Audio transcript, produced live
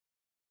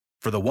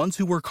For the ones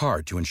who work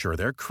hard to ensure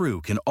their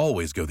crew can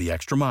always go the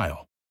extra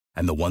mile,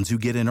 and the ones who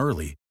get in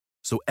early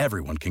so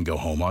everyone can go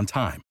home on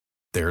time,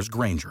 there's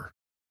Grainger,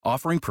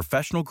 offering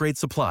professional-grade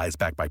supplies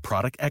backed by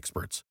product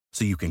experts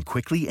so you can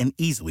quickly and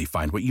easily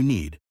find what you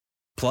need.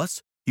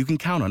 Plus, you can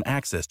count on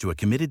access to a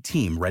committed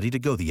team ready to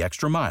go the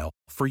extra mile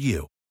for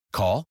you.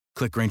 Call,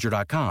 click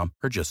Grainger.com,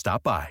 or just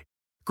stop by.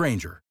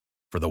 Grainger,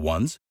 for the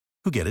ones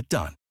who get it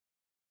done.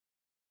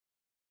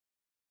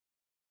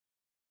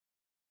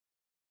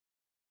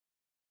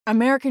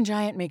 American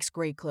Giant makes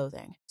great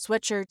clothing,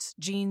 sweatshirts,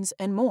 jeans,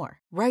 and more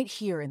right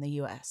here in the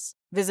U.S.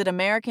 Visit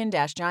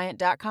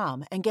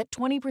American-Giant.com and get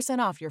 20%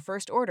 off your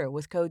first order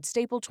with code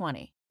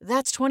STAPLE20.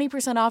 That's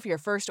 20% off your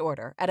first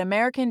order at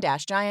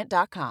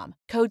American-Giant.com,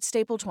 code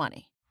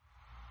STAPLE20.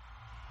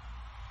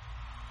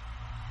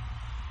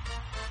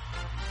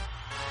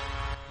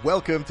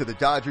 Welcome to the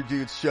Dodger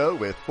Dudes show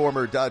with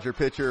former Dodger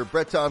pitcher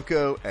Brett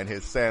Tomko and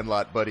his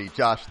Sandlot buddy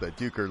Josh the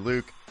Duker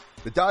Luke.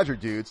 The Dodger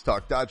Dudes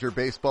talk Dodger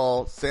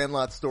baseball,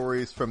 Sandlot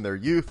stories from their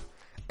youth,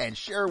 and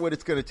share what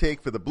it's going to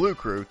take for the Blue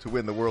Crew to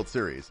win the World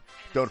Series.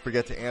 Don't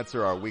forget to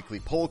answer our weekly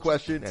poll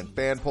question and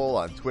fan poll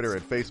on Twitter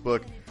and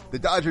Facebook. The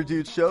Dodger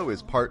Dudes show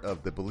is part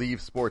of the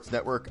Believe Sports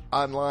Network,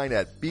 online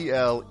at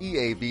BLEAV.com.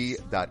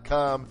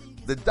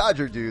 The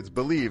Dodger Dudes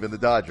believe in the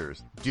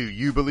Dodgers. Do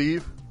you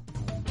believe?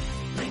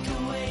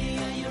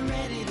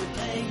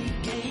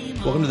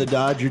 Welcome to the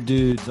Dodger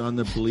Dudes on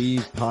the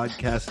Believe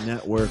Podcast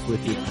Network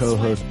with your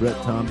co-host Brett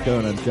Tomko,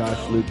 and I'm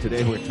Josh Luke.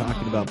 Today we're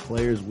talking about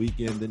Players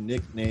Weekend, the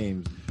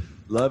nicknames.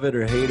 Love it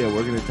or hate it,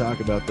 we're going to talk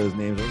about those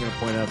names. We're going to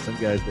point out some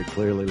guys that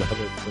clearly love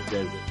it, some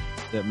guys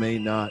that may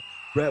not.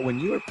 Brett,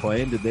 when you were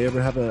playing, did they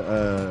ever have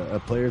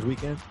a Players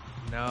Weekend?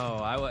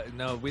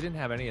 No, we didn't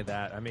have any of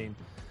that. I mean,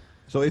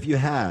 so if you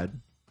had,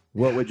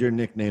 what would your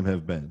nickname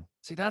have been?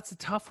 See, that's a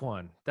tough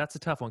one.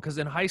 Because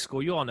in high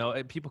school, you all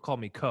know, people called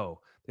me Co.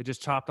 They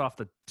just chopped off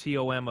the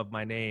TOM of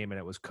my name, and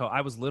it was Co.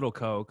 I was Little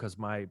Co because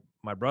my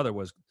brother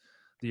was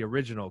the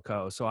original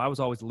Co. So I was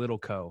always Little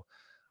Co.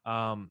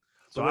 I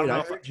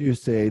heard you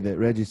say that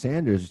Reggie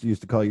Sanders used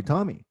to call you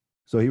Tommy.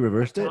 So he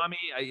reversed it?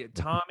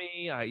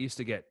 Tommy. I used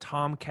to get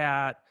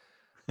Tomcat.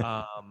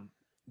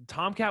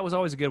 Tomcat was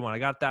always a good one. I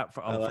got that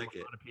from a lot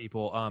of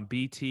people.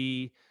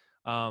 BT.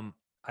 I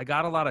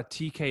got a lot of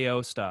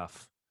TKO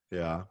stuff.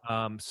 Yeah.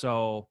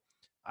 So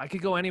I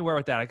could go anywhere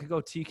with that. I could go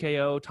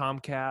TKO,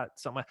 Tomcat,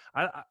 something.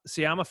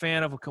 I'm a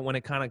fan of when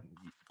it kind of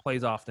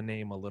plays off the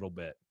name a little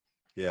bit.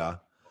 Yeah.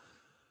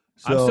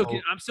 So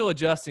I'm still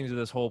adjusting to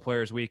this whole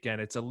Players Weekend.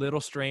 It's a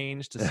little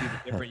strange to see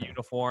the different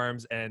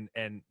uniforms and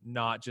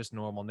not just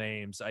normal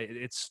names.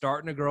 It's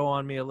starting to grow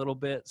on me a little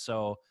bit,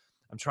 so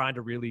I'm trying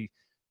to really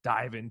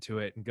dive into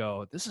it and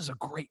go, this is a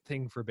great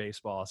thing for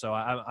baseball. So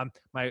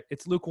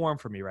it's lukewarm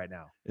for me right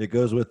now. It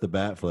goes with the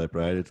bat flip,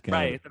 right? It's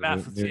kind of the bat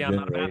flip. See, I'm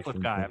not a bat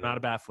flip guy. I'm not a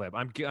bat flip.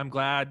 I'm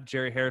glad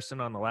Jerry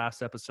Harrison on the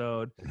last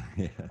episode,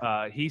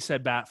 he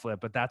said bat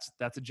flip, but that's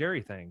a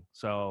Jerry thing.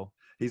 So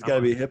he's got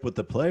to be hip with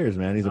the players,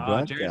 man. He's a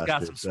broadcaster. Jerry's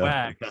got some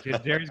swag.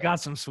 Jerry's got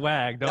some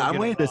swag. I'm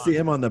waiting to see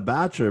him on The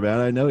Bachelor,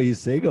 man. I know he's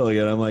single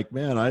again. I'm like,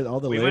 man,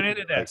 we went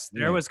into this.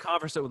 There was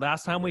conversation.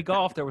 Last time we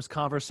golfed, there was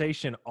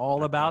conversation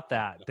all about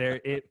that.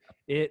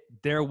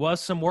 There was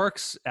some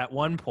works at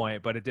one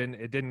point, but it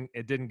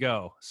didn't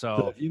go.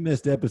 So if you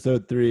missed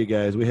episode 3,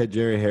 guys, we had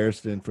Jerry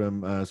Harrison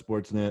from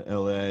Sportsnet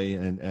LA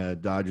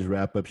and Dodgers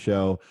wrap-up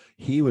show.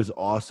 He was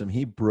awesome.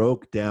 He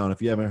broke down.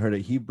 If you haven't heard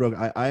it,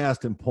 I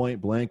asked him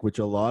point blank, which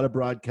a lot of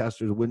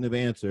broadcasters wouldn't have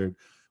answered.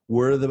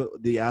 Were the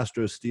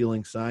Astros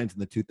stealing signs in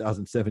the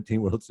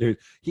 2017 World Series?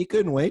 He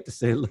couldn't wait to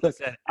say, look,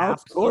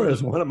 Alex Cora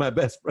is one of my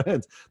best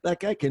friends. That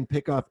guy can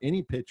pick off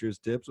any pitcher's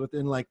tips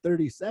within like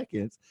 30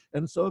 seconds.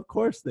 And so, of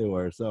course, they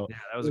were. So yeah,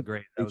 that was a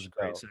great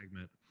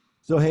segment.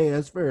 So, hey,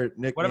 as for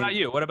Nick. What about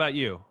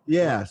you?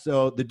 Yeah,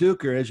 so the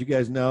Duker, as you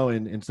guys know,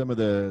 in some of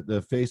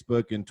the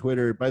Facebook and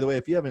Twitter. By the way,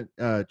 if you haven't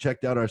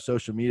checked out our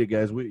social media,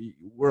 guys,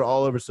 we're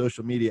all over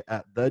social media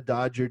at The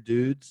Dodger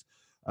Dudes.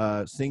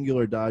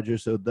 Singular Dodger,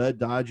 so The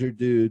Dodger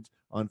Dudes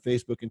on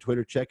Facebook and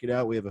Twitter. Check it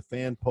out. We have a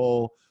fan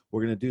poll.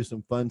 We're going to do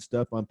some fun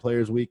stuff on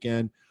Players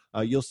Weekend.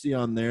 You'll see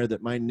on there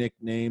that my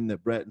nickname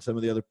that Brett and some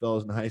of the other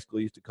fellows in high school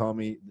used to call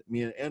me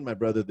and my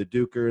brother the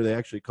Duker. They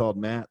actually called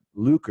Matt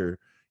Luker,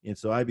 and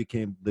so I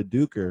became the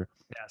Duker.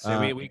 Yeah,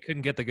 so we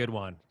couldn't get the good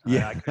one.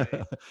 Yeah.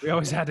 We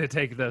always had to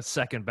take the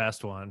second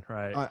best one,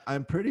 right?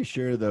 I'm pretty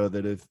sure, though,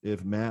 that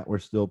if Matt were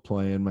still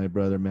playing, my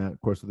brother Matt, of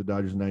course, with the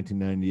Dodgers in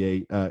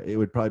 1998, it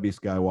would probably be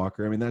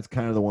Skywalker. I mean, that's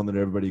kind of the one that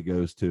everybody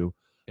goes to.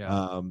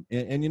 Yeah.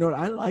 And you know what?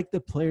 I like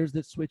the players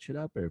that switch it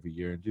up every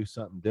year and do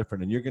something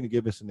different. And you're going to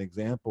give us an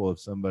example of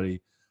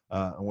somebody,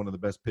 one of the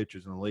best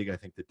pitchers in the league, I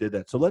think, that did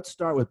that. So let's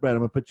start with Brett. I'm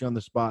going to put you on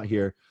the spot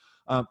here.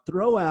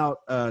 Throw out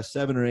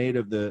 7 or 8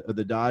 of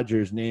the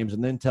Dodgers names,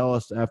 and then tell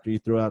us after you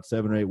throw out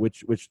 7 or 8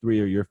 which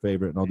 3 are your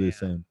favorite, and I'll do the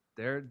same.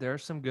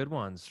 There's some good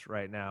ones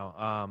right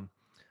now.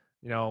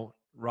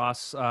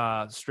 Ross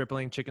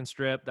Stripling Chicken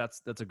Strip.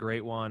 That's a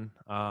great one.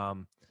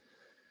 We're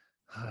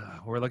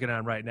looking at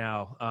him right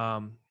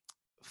now.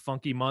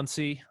 Funky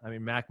Muncy.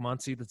 Mac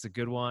Muncy. That's a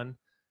good one.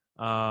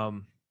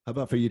 How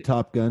about for you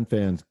Top Gun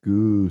fans?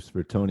 Goose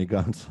for Tony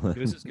Gonsolin.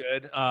 Goose is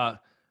good.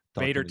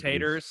 Bader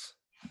Taters,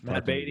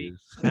 Matt Beatty.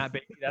 Matt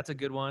Beatty, that's a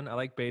good one. I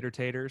like Bader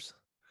Taters.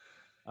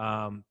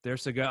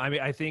 There's a good. I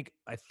mean, I think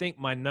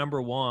my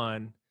number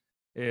one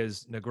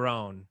is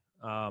Negron.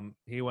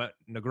 He went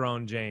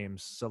Negron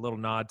James. So a little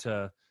nod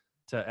to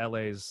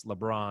LA's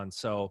LeBron.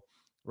 So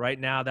right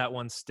now that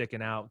one's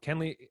sticking out.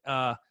 Kenley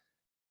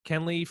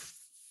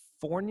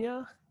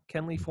Fornia.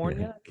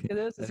 It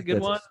is. It's a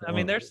good one. I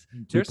mean, there's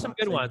some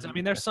good ones. I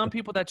mean, there's some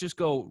people that just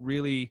go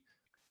really,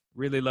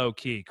 really low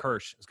key.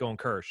 Kirsch is going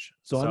Kirsch.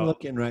 So I'm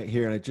looking right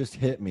here, and it just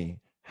hit me.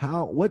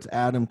 What's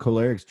Adam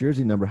Kolarik's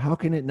jersey number? How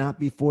can it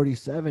not be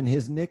 47?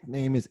 His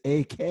nickname is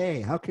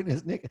AK. How can he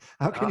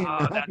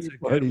not that's be a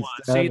good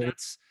 47?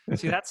 one.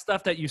 See, that's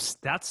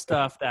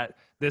stuff that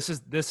this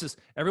is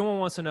everyone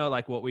wants to know,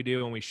 like, what we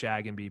do when we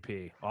shag in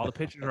BP. All the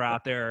pitchers are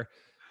out there.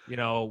 You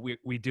know,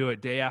 we do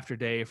it day after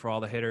day for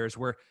all the hitters.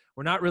 We're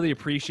not really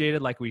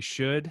appreciated like we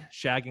should,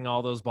 shagging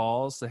all those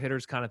balls. The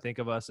hitters kind of think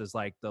of us as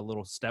like the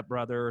little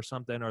stepbrother or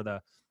something, or the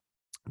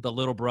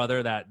little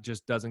brother that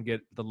just doesn't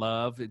get the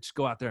love. Just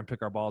go out there and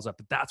pick our balls up.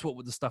 But that's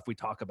what the stuff we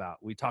talk about.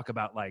 We talk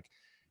about, like,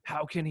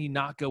 how can he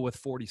not go with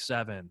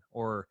 47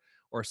 or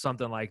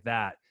something like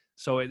that.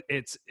 So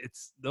it's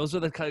those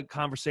are the kind of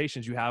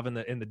conversations you have in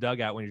the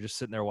dugout when you're just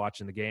sitting there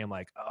watching the game.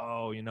 Like,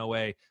 oh,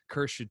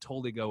 Kirsch should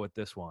totally go with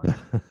this one.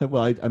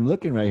 Well, I'm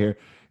looking right here,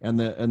 and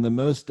the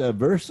most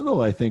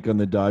versatile, I think, on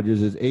the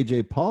Dodgers is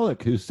AJ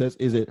Pollock, who says,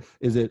 is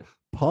it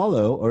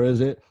Paulo or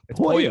is it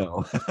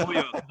Pollo? It's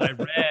Pollo. I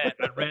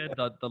read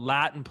the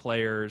Latin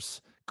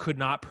players could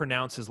not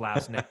pronounce his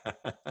last name.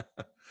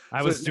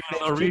 I was doing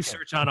a little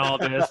research on all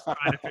this,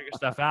 trying to figure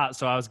stuff out.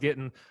 So I was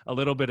getting a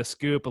little bit of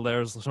scoop. There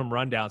was some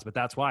rundowns, but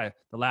that's why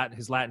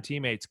his Latin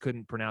teammates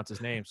couldn't pronounce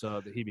his name,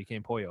 so that he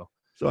became Pollo.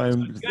 So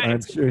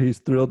I'm sure he's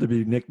thrilled to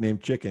be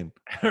nicknamed Chicken.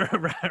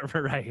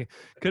 Right.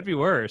 Could be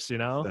worse,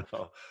 So,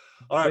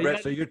 all right,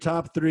 Brett. So your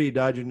top three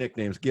Dodger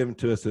nicknames, give them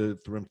to us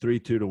from 3,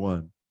 2 to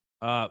 1.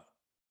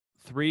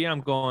 3,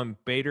 I'm going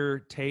Bader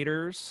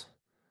Taters.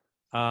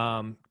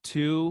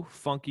 2,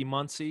 Funky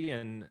Muncie,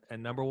 and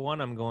number 1,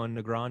 I'm going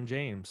Negron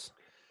James.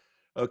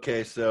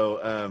 Okay, so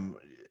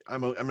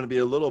I'm going to be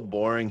a little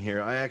boring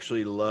here. I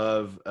actually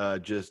love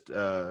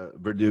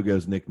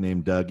Verdugo's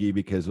nickname Dougie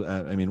because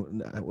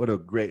what a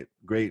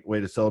great way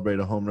to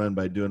celebrate a home run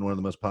by doing one of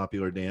the most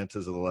popular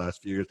dances of the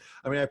last few years.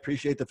 I mean, I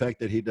appreciate the fact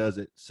that he does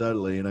it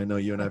subtly, and I know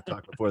you and I've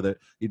talked before that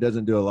he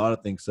doesn't do a lot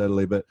of things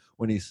subtly, but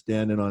when he's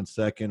standing on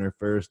second or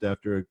first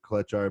after a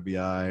clutch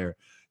RBI, or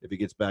if he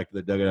gets back to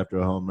the dugout after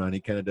a home run, he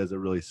kind of does a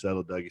really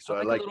subtle Dougie. So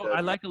I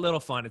like a little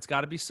fun. It's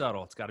got to be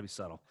subtle.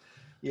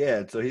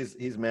 Yeah, so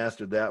he's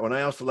mastered that one.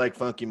 I also like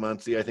Funky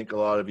Muncie. I think a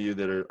lot of you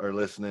that are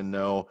listening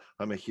know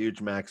I'm a huge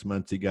Max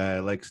Muncie guy. I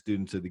like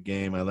students of the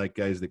game. I like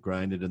guys that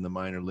grinded in the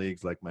minor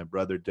leagues like my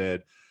brother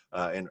did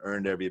and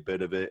earned every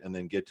bit of it, and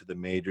then get to the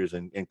majors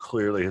and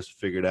clearly has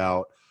figured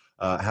out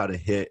how to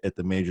hit at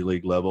the major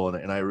league level.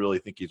 And I really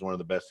think he's one of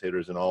the best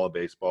hitters in all of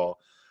baseball.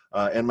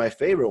 And my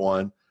favorite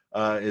one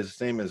is the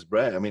same as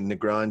Brett. I mean,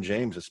 Negron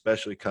James,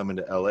 especially coming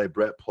to L.A.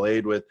 Brett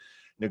played with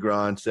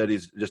Negron, said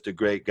he's just a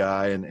great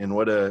guy, and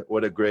what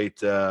a great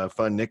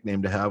fun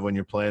nickname to have when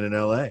you're playing in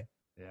LA.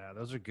 Yeah,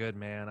 those are good,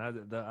 man.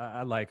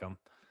 I like them.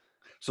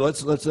 So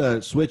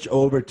let's switch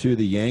over to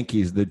the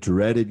Yankees. The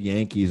dreaded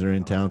Yankees are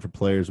in town for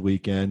Players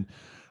Weekend.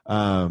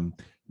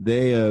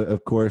 They,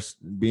 of course,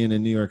 being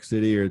in New York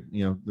City, are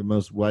the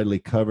most widely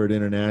covered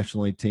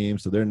internationally team,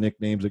 so their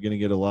nicknames are going to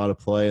get a lot of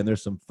play, and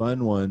there's some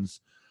fun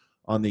ones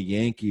on the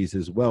Yankees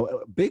as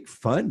well. Big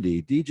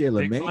Fundy, DJ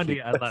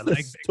LeMahieu. I like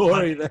the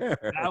story there.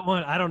 That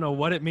one, I don't know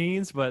what it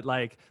means, but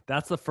like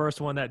that's the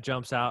first one that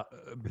jumps out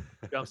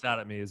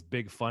at me is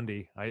Big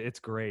Fundy. It's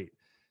great.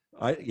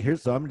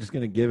 So I'm just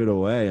going to give it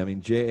away. I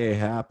mean, J.A.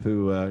 Happ,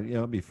 who,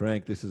 I'll be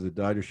frank, this is a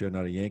Dodger show,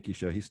 not a Yankee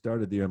show. He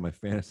started the year on my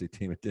fantasy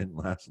team. It didn't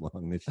last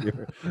long this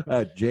year.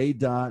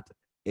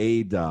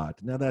 J.A.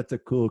 Now that's a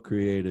cool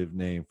creative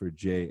name for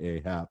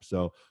J.A. Happ.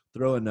 So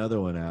throw another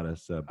one at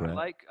us, Brent.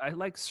 I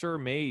like Sir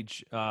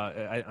Mage.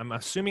 I'm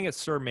assuming it's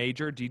Sir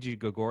Major, DG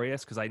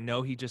Gregorius, because I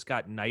know he just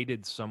got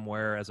knighted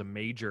somewhere as a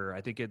major.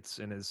 I think it's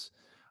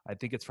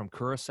from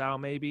Curacao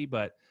maybe,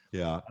 but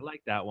yeah, I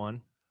like that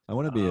one. I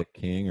want to be a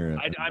king or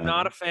I'm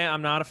not a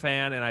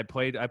fan, and I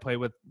played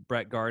with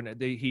Brett Gardner.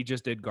 He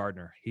just did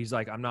Gardner. He's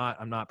like, I'm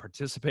not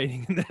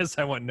participating in this.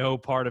 I want no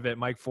part of it.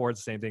 Mike Ford's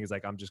the same thing. He's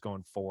like, I'm just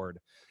going Ford.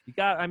 You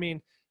got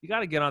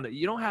to get on that.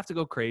 You don't have to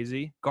go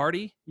crazy.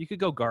 Gardy, you could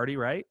go Gardy,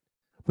 right?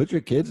 Put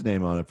your kid's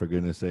name on it, for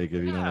goodness sake,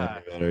 if you don't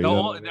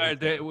want to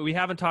better. We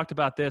haven't talked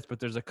about this,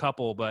 but there's a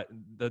couple, but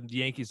the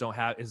Yankees don't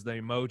have is the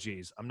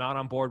emojis. I'm not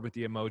on board with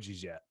the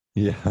emojis yet.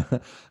 Yeah.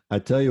 I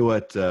tell you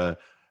what,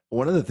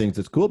 one of the things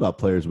that's cool about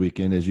Players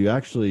Weekend is you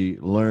actually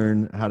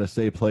learn how to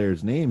say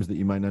players' names that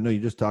you might not know.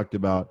 You just talked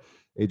about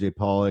AJ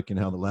Pollock and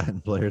how the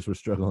Latin players were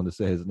struggling to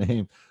say his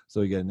name,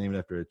 so he got named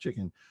after a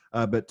chicken.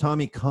 But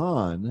Tommy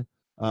Kahn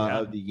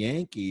of the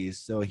Yankees.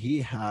 So he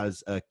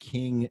has a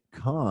King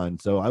Khan.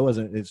 So I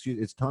wasn't.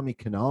 It's Tommy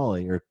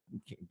Canali, or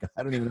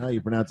I don't even know how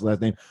you pronounce the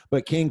last name,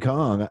 but King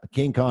Kong.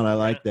 King Kong. I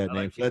like that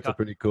name. So that's a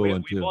pretty cool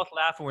one too. We both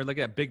laugh when we're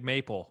looking at Big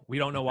Maple. We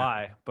don't know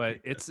why, but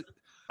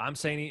I'm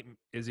saying,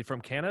 is he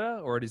from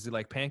Canada or is he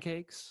like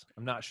pancakes?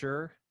 I'm not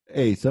sure.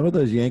 Hey, some of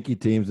those Yankee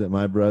teams that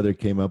my brother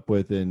came up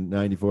with in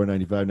 94,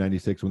 95,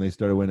 96 when they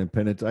started winning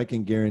pennants, I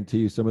can guarantee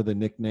you some of the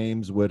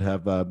nicknames would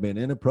have been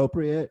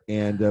inappropriate,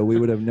 and we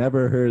would have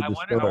never heard the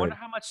story. I wonder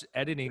how much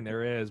editing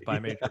there is by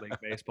Major League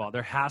Baseball.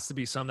 There has to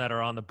be some that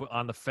are on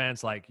the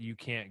fence, like you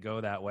can't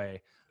go that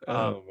way.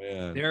 Oh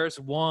man, there's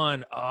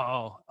one.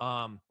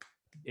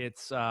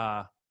 It's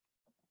oh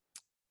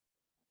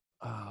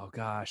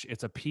gosh,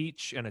 it's a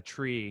peach and a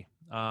tree.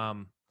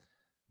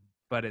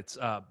 But it's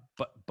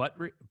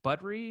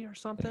buttery or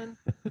something.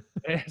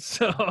 And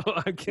so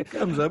who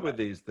comes up with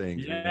these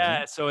things?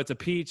 Yeah, so it's a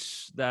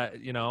peach that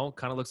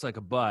kind of looks like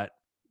a butt.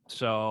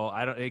 So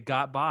it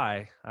got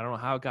by. I don't know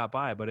how it got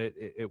by, but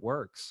it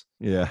works.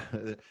 Yeah,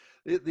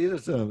 these are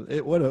some.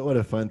 What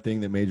a fun thing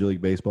that Major League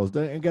Baseball's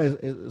done. And guys,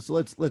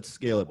 so let's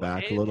scale it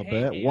back a little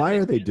bit. Why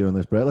are they doing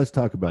this, Brett? Let's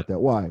talk about that.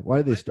 Why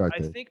did they start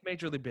this? I think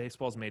Major League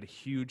Baseball's made a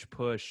huge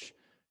push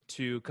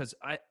because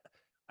I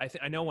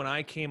know when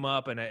I came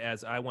up and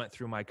as I went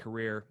through my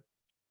career,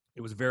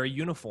 it was very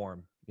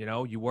uniform.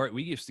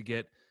 We used to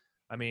get,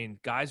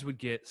 guys would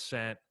get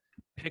sent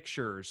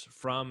pictures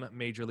from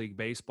Major League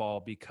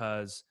Baseball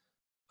because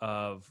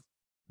of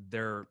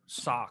their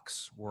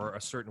socks were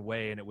a certain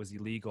way and it was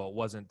illegal. It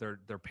wasn't,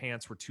 their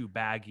pants were too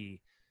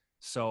baggy.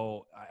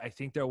 So I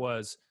think there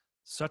was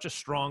such a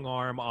strong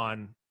arm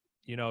on,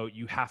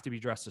 you have to be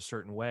dressed a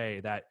certain way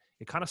that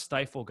it kind of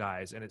stifled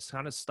guys, and it's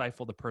kind of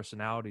stifled the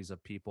personalities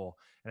of people.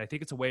 And I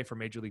think it's a way for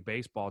Major League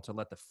Baseball to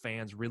let the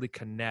fans really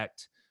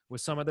connect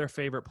with some of their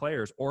favorite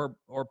players or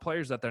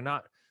players that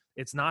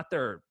it's not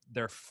their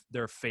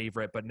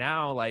favorite, but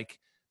now like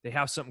they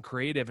have something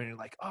creative and you're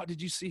like, oh,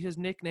 did you see his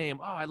nickname?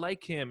 Oh, I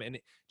like him. And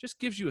it just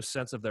gives you a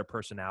sense of their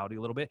personality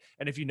a little bit.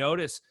 And if you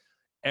notice,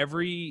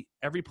 every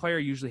player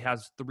usually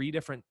has 3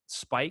 different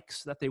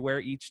spikes that they wear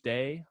each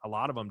day. A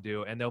lot of them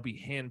do. And they'll be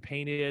hand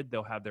painted.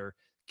 They'll have their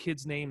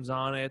kids' names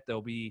on it.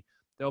 There'll be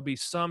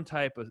some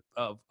type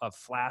of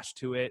flash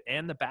to it.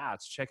 And the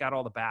bats, check out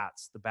all the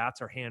bats. The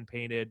bats are hand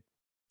painted.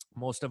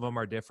 Most of them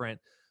are different.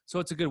 So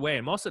it's a good way.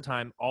 And most of the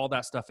time, all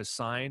that stuff is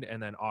signed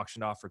and then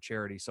auctioned off for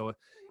charity. So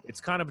it's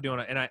kind of doing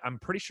it. And I'm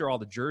pretty sure all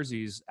the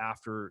jerseys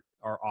after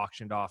are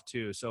auctioned off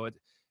too. So it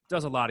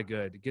does a lot of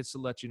good. It gets to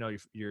let you know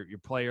your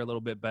player a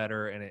little bit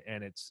better,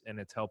 and it's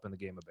helping the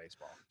game of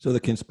baseball. So the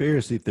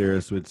conspiracy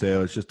theorists would say,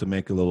 it's just to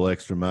make a little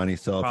extra money,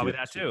 sell probably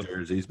that too.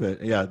 Jerseys.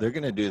 But yeah, they're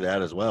going to do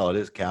that as well. It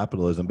is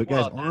capitalism. But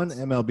guys, on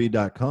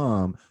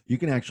MLB.com, you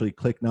can actually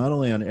click not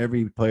only on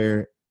every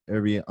player,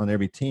 on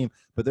every team,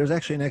 but there's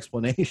actually an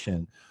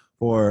explanation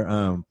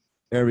for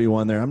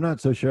everyone there. I'm not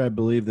so sure. I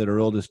believe that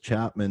Aroldis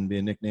Chapman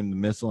being nicknamed the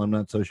Missile. I'm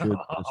not so sure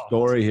the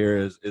story here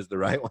is the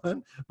right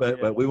one,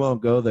 but we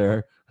won't go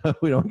there.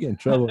 We don't get in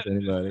trouble with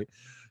anybody.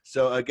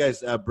 So,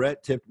 guys,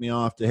 Brett tipped me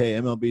off to, hey,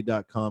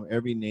 MLB.com,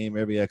 every name,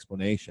 every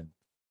explanation.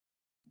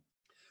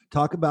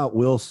 Talk about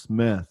Will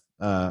Smith,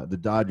 the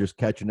Dodgers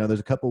catcher. Now, there's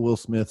a couple Will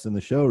Smiths in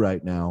the show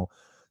right now,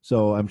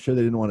 so I'm sure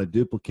they didn't want to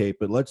duplicate,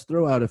 but let's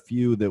throw out a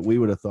few that we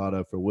would have thought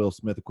of for Will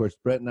Smith. Of course,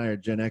 Brett and I are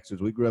Gen Xers.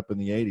 We grew up in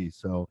the 80s,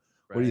 so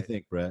what do you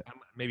think, Brett?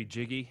 Maybe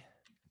Jiggy.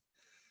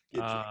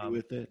 Get jiggy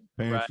with it.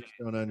 Parents just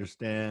don't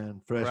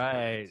understand. Fresh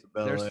Prince,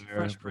 there's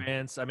Fresh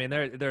Prince.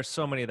 There's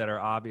so many that are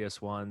obvious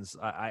ones.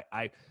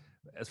 I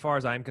as far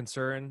as I'm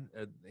concerned,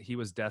 he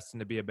was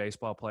destined to be a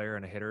baseball player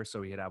and a hitter,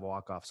 so he'd have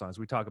walk-off songs.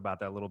 We talked about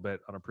that a little bit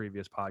on a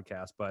previous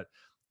podcast, but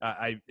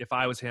if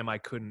I was him, I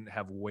couldn't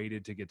have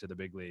waited to get to the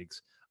big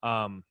leagues.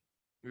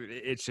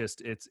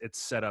 It's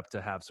set up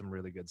to have some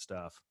really good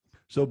stuff.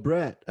 So,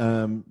 Brett,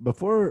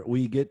 before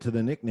we get to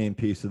the nickname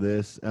piece of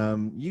this,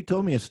 you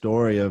told me a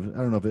story of, I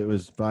don't know if it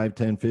was 5,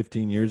 10,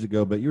 15 years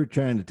ago, but you were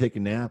trying to take a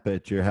nap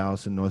at your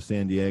house in North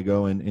San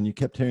Diego, and you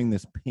kept hearing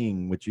this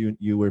ping, which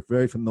you were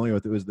very familiar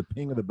with. It was the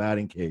ping of the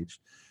batting cage.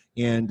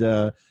 And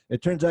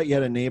it turns out you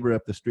had a neighbor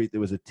up the street that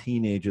was a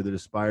teenager that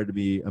aspired to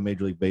be a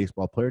Major League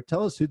Baseball player.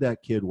 Tell us who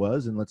that kid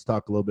was, and let's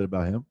talk a little bit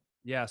about him.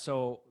 Yeah,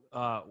 so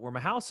where my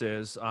house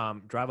is,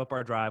 drive up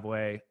our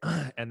driveway,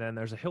 and then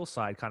there's a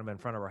hillside kind of in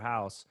front of our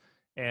house.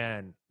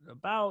 And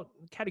about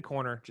catty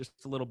corner, just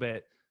a little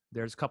bit,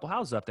 there's a couple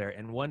houses up there.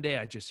 And one day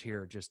I just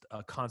hear just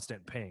a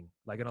constant ping,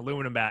 like an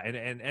aluminum bat.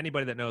 And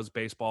anybody that knows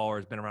baseball or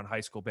has been around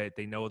high school,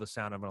 they know the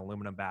sound of an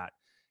aluminum bat.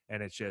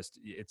 And it's just,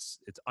 it's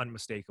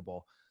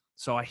unmistakable.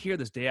 So I hear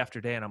this day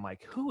after day, and I'm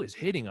like, who is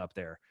hitting up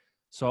there?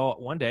 So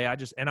one day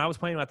I was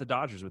playing at the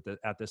Dodgers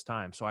at this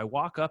time. So I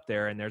walk up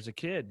there, and there's a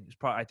kid.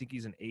 I think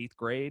he's in 8th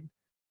grade,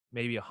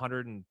 maybe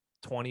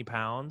 120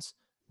 pounds,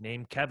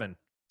 named Kevin.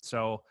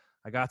 So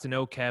I got to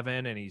know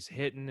Kevin, and he's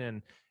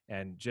hitting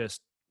and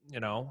just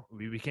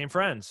we became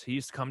friends. He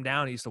used to come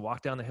down. He used to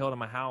walk down the hill to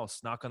my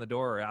house, knock on the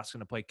door, asking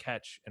to play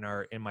catch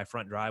in my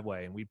front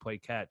driveway, and we'd play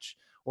catch.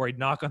 Or he'd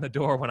knock on the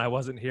door when I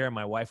wasn't here, and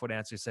my wife would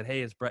answer. He said,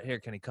 "Hey, is Brett here?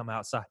 Can he come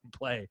outside and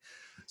play?"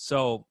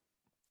 So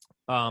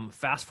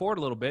fast forward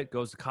a little bit,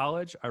 goes to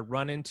college. I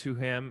run into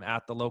him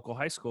at the local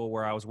high school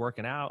where I was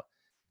working out,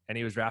 and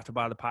he was drafted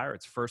by the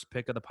Pirates, first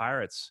pick of the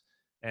Pirates,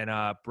 and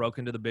broke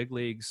into the big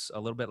leagues a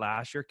little bit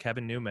last year.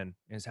 Kevin Newman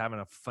is having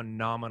a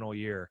phenomenal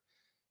year.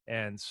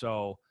 And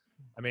so,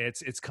 I mean,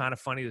 it's kind of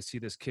funny to see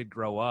this kid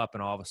grow up,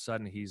 and all of a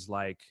sudden he's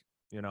like,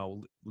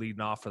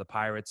 leading off for the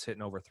Pirates,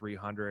 hitting over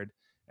 300.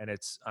 And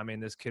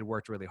this kid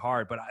worked really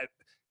hard. But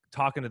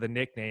talking to the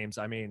nicknames,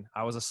 I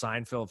was a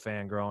Seinfeld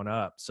fan growing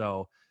up.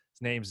 So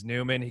his name's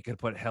Newman. He could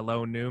put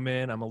 "Hello,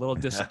 Newman." I'm a little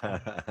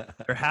disappointed.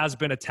 There has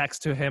been a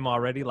text to him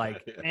already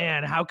like,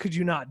 "Man, how could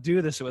you not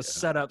do this? It was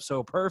set up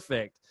so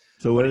perfect."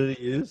 So what did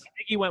he use? I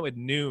think he went with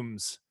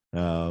Nooms.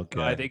 Oh, okay.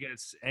 So I think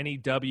it's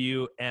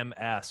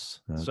NEWMS.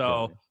 Okay.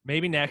 So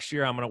maybe next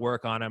year I'm going to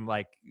work on him.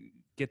 Like,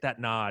 get that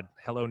nod.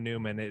 Hello,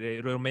 Newman.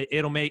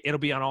 It'll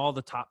be on all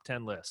the top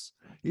 10 lists.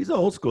 He's an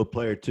old school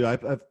player too.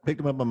 I've picked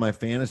him up on my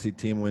fantasy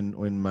team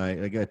when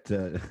I got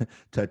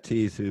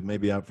Tatis, who may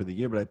be out for the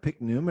year, but I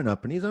picked Newman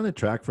up, and he's on a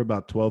track for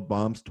about 12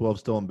 bombs, 12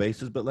 stolen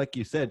bases. But like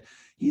you said,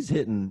 he's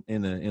hitting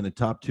in the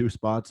top 2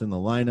 spots in the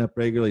lineup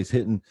regularly. He's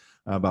hitting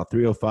about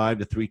 305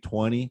 to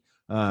 320.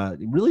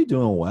 Really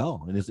doing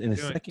well in his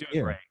second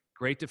year.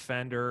 Great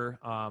defender.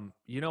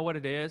 You know what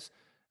it is?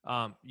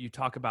 You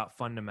talk about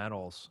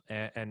fundamentals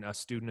and a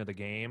student of the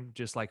game,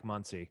 just like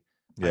Muncy.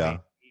 Yeah.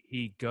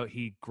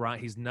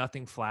 He's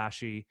nothing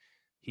flashy.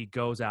 He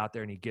goes out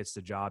there and he gets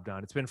the job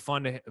done. It's been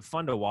fun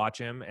to watch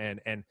him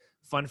and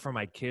fun for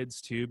my kids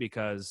too,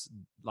 because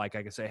like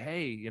I can say,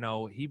 hey,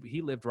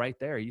 he lived right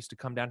there. He used to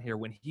come down here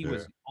when he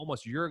was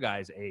almost your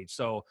guys' age.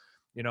 So,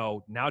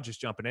 now just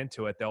jumping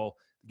into it, the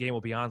game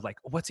will be on like,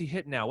 what's he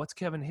hitting now? What's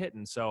Kevin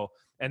hitting? So,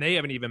 and they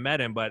haven't even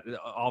met him, but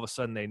all of a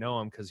sudden they know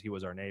him because he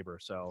was our neighbor.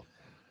 So,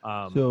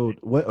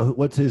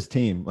 what's his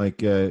team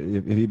like?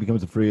 If he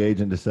becomes a free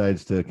agent,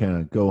 decides to kind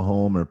of go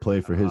home or play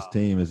for his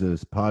team, is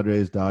it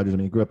Padres, Dodgers? I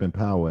mean, he grew up in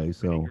Poway,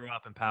 so he grew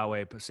up in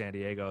Poway, San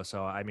Diego.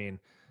 So,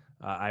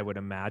 I would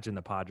imagine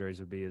the Padres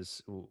would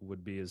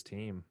be his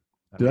team.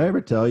 Did I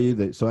ever tell you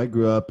that? So I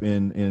grew up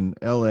in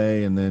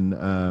L.A. and then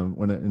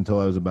until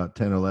I was about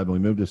 10 or 11, we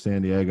moved to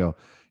San Diego,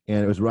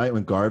 and it was right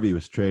when Garvey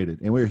was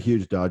traded. And we were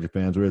huge Dodger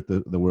fans. We were at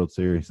the World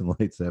Series in the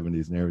late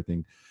 70s and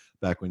everything,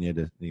 back when you had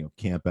to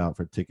camp out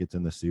for tickets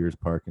in the Sears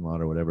parking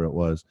lot or whatever it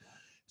was.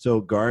 So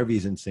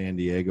Garvey's in San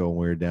Diego and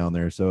we were down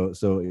there. So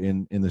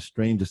in the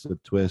strangest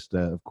of twists,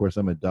 of course,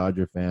 I'm a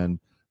Dodger fan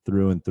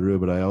through and through,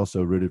 but I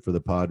also rooted for the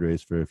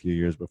Padres for a few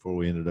years before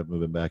we ended up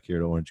moving back here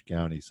to Orange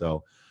County.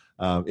 So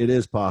it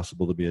is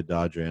possible to be a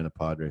Dodger and a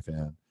Padre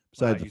fan.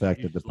 Besides the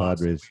fact that the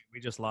Padres, we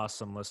just lost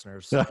some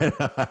listeners. I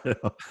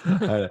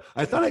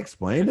thought I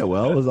explained it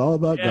well. It was all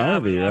about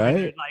Garvey,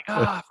 right?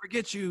 Like,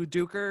 forget you,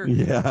 Duker.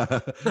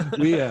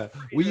 Yeah,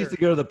 we used to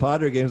go to the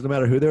Padre games no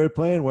matter who they were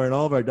playing, wearing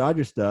all of our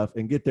Dodger stuff,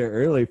 and get there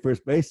early,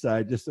 first base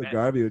side, just so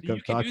Garvey would come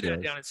talk to us. You can do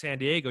that down in San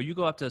Diego. You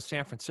go up to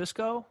San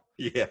Francisco.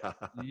 Yeah,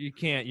 you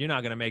can't. You're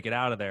not going to make it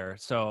out of there.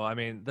 So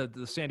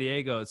the San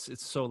Diego,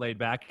 it's so laid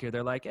back here.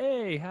 They're like,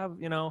 hey,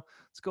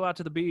 let's go out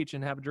to the beach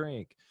and have a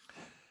drink.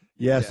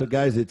 Yeah, so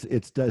guys,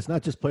 it's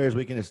not just Players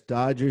Weekend. It's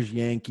Dodgers,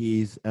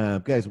 Yankees.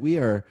 Guys, we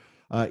are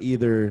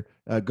either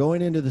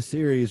going into the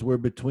series. We're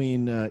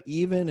between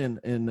even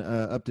and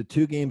up to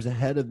 2 games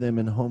ahead of them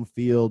in home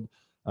field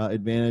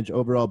advantage.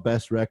 Overall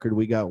best record.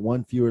 We got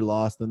 1 fewer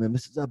loss than them.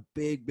 This is a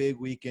big, big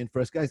weekend for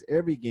us. Guys,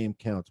 every game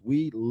counts.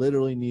 We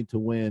literally need to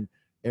win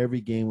every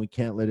game. We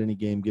can't let any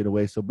game get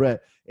away. So, Brett,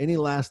 any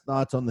last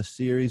thoughts on the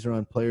series or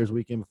on Players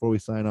Weekend before we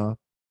sign off?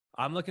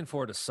 I'm looking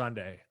forward to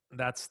Sunday.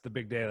 That's the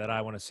big day that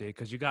I want to see,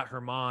 because you got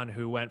Herman,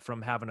 who went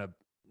from having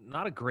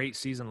not a great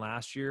season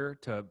last year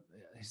to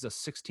he's a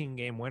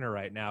 16-game winner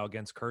right now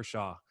against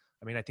Kershaw.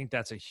 I think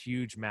that's a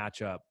huge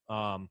matchup,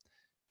 and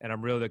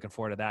I'm really looking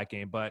forward to that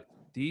game. But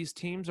these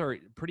teams are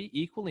pretty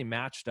equally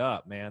matched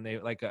up, man. They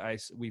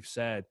we've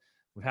said,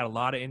 we've had a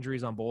lot of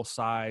injuries on both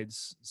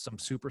sides, some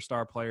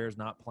superstar players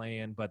not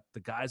playing, but the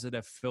guys that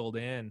have filled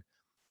in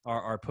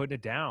are putting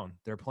it down.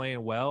 They're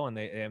playing well, and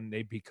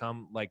they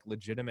become like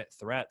legitimate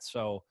threats.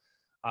 So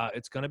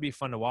it's going to be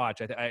fun to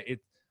watch.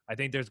 I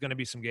think there's going to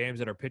be some games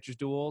that are pitchers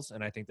duels,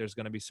 and I think there's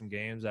going to be some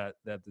games that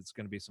it's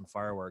going to be some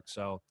fireworks.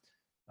 So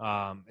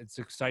it's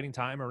an exciting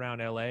time around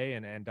LA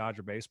and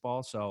Dodger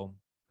baseball. So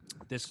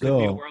this could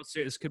be a World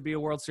Series. This could be a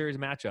World Series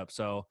matchup.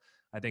 So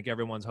I think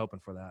everyone's hoping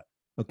for that.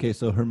 Okay,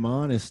 so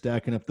Herman is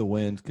stacking up the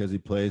wins because he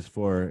plays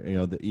for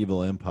the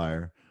Evil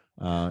Empire.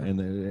 And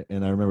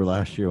I remember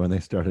last year when they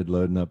started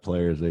loading up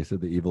players, they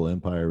said the Evil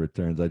Empire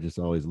returns. I just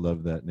always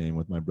loved that name.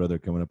 With my brother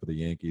coming up with the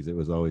Yankees, it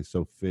was always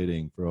so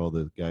fitting for all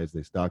the guys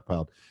they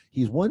stockpiled.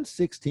 He's won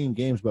 16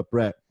 games, but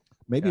Brett,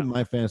 maybe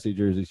my fantasy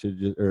jersey should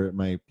just, or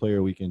my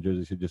Player Weekend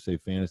jersey should just say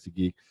Fantasy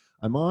Geek.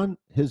 I'm on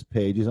his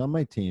page. He's on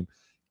my team.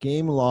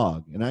 Game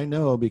log, and I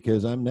know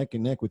because I'm neck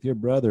and neck with your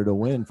brother to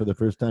win for the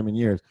first time in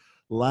years.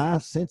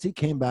 since he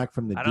came back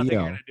from the DL. I don't think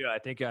you're gonna do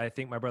it. I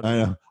think my brother. I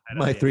know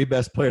my three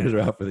best players are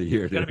out for the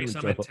year. There's gonna be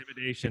some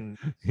intimidation.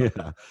 Yeah,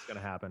 that's gonna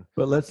happen.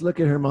 But let's look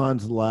at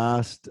Germán's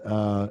last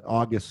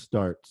August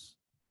starts: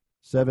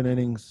 7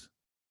 innings,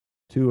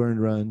 2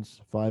 earned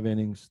runs, 5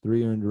 innings,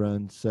 3 earned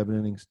runs, 7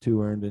 innings,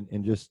 2 earned.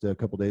 And just a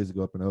couple days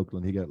ago up in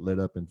Oakland, he got lit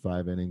up in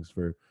 5 innings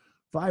for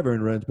 5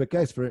 earned runs. But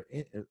guys,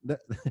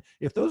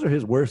 if those are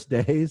his worst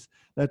days,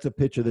 that's a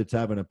pitcher that's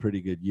having a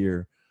pretty good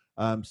year.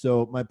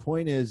 So my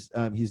point is,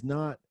 he's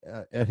not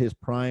at his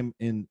prime.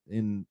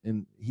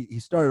 He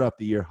started off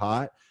the year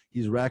hot.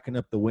 He's racking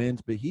up the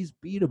wins, but he's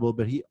beatable.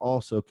 But he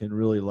also can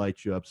really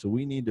light you up. So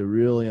we need to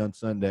really on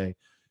Sunday,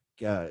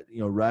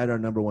 ride our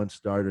number 1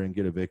 starter and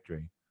get a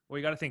victory. Well,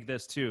 you got to think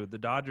this too. The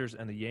Dodgers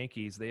and the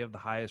Yankees, they have the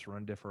highest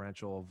run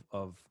differential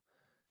of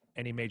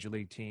any major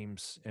league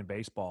teams in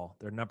baseball.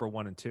 They're number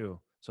 1 and 2.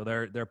 So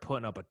they're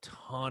putting up a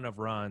ton of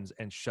runs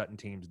and shutting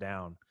teams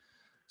down.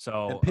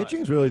 So and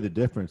pitching's really the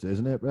difference,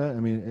 isn't it, Brett? I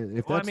mean,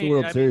 if that's the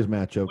World Series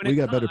matchup, we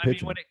got better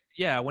pitching.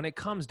 When it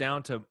comes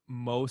down to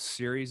most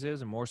series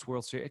and most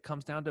World Series, it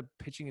comes down to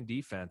pitching and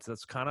defense.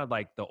 That's kind of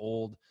like the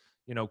old,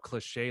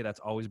 cliche that's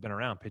always been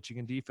around. Pitching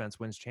and defense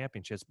wins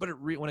championships. But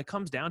when it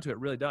comes down to it,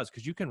 really does,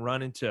 because you can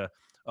run into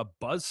a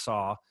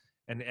buzzsaw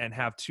and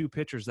have 2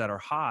 pitchers that are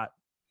hot.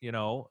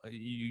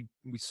 We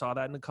saw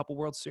that in a couple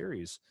World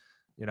Series.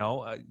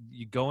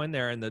 You go in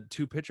there and the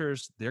 2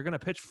 pitchers, they're going to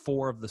pitch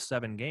 4 of the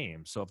 7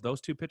 games. So if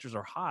those 2 pitchers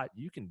are hot,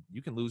 you can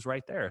lose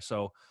right there.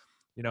 So,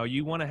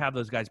 you want to have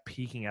those guys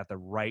peaking at the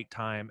right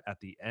time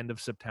at the end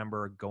of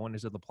September, going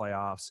into the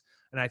playoffs.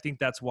 And I think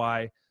that's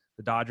why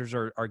the Dodgers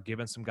are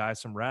giving some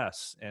guys some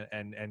rest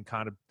and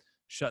kind of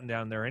shutting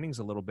down their innings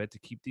a little bit to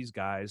keep these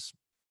guys,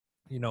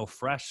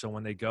 fresh. So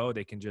when they go,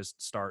 they can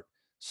just start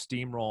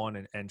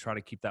steamrolling and try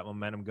to keep that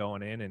momentum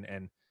going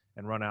in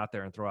and run out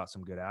there and throw out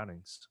some good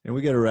outings. And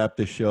we got to wrap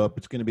this show up.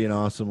 It's going to be an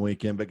awesome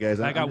weekend. But guys,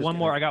 I got one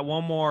more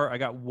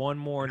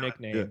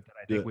nickname that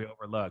I think we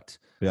overlooked.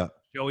 Yeah.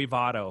 Joey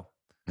Votto.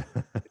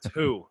 It's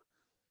who?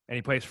 And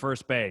he plays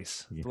first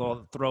base. Yeah. A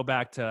little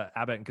throwback to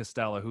Abbott and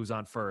Costello, who's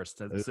on first.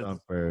 It's on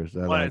first.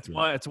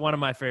 It's one of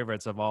my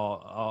favorites of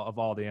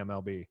all the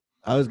MLB.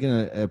 I was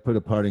gonna put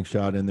a parting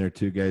shot in there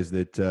too, guys.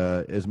 That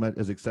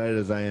as excited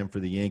as I am for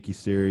the Yankee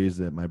series,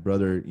 that my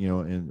brother,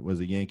 was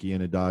a Yankee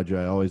and a Dodger.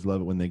 I always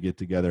love it when they get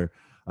together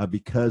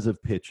because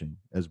of pitching.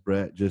 As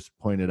Brett just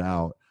pointed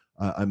out,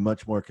 I'm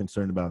much more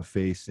concerned about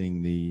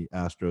facing the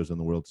Astros in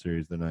the World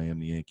Series than I am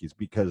the Yankees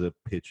because of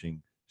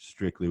pitching.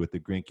 Strictly with the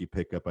Greinke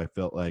pickup, I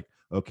felt like,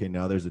 okay,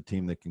 now there's a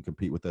team that can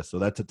compete with us. So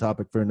that's a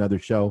topic for another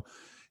show.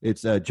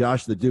 It's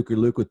Josh the Duker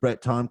Luke with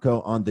Brett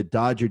Tomko on the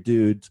Dodger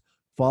Dudes.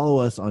 Follow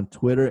us on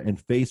Twitter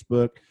and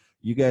Facebook.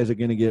 You guys are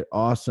going to get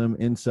awesome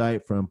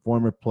insight from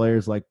former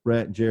players like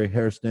Brett and Jerry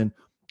Hairston.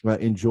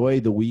 Enjoy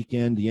the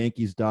weekend,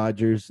 Yankees,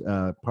 Dodgers.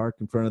 Park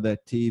in front of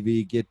that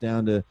TV. Get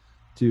down to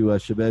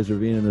Chavez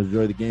Ravine and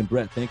enjoy the game.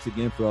 Brett, thanks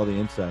again for all the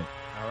insight.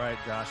 All right,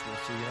 Josh, we'll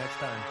see you next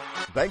time.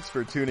 Thanks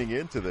for tuning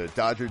in to the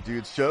Dodger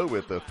Dudes show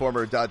with the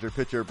former Dodger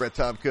pitcher Brett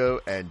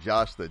Tomko and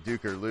Josh the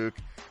Duker Luke.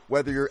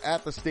 Whether you're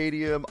at the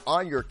stadium,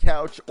 on your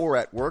couch, or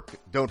at work,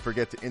 don't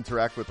forget to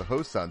interact with the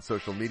hosts on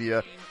social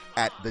media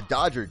at the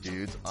Dodger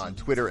Dudes on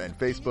Twitter and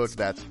Facebook.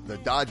 That's the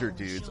Dodger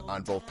Dudes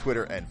on both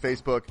Twitter and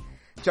Facebook.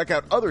 Check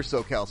out other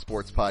SoCal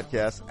sports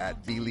podcasts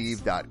at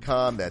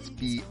Bleav.com. That's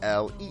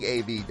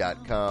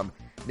BLEAV.com.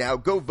 Now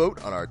go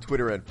vote on our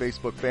Twitter and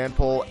Facebook fan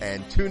poll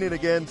and tune in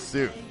again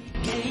soon.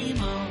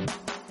 Game on.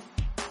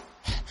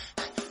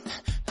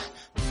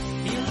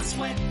 Feel the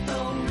sweat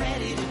go,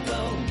 ready to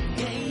go.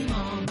 Game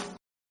on.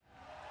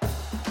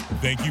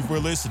 Thank you for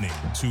listening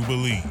to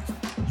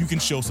Bleav. You can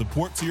show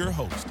support to your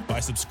host by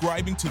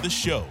subscribing to the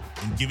show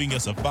and giving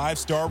us a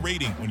 5-star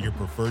rating on your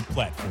preferred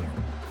platform.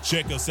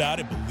 Check us out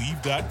at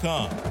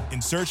Bleav.com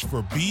and search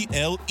for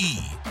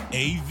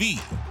BLEAV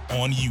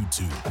on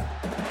YouTube.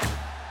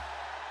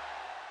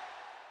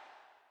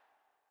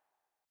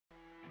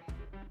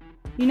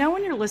 You know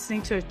when you're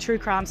listening to a true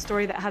crime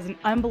story that has an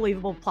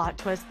unbelievable plot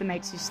twist that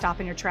makes you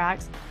stop in your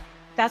tracks?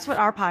 That's what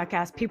our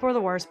podcast, People Are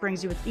the Worst,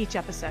 brings you with each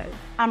episode.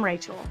 I'm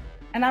Rachel.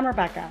 And I'm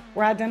Rebecca.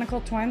 We're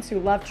identical twins who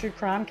love true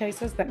crime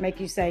cases that make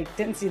you say,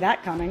 didn't see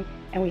that coming,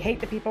 and we hate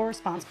the people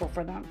responsible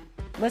for them.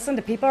 Listen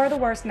to People Are the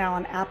Worst now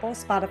on Apple,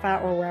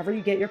 Spotify, or wherever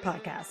you get your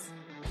podcasts.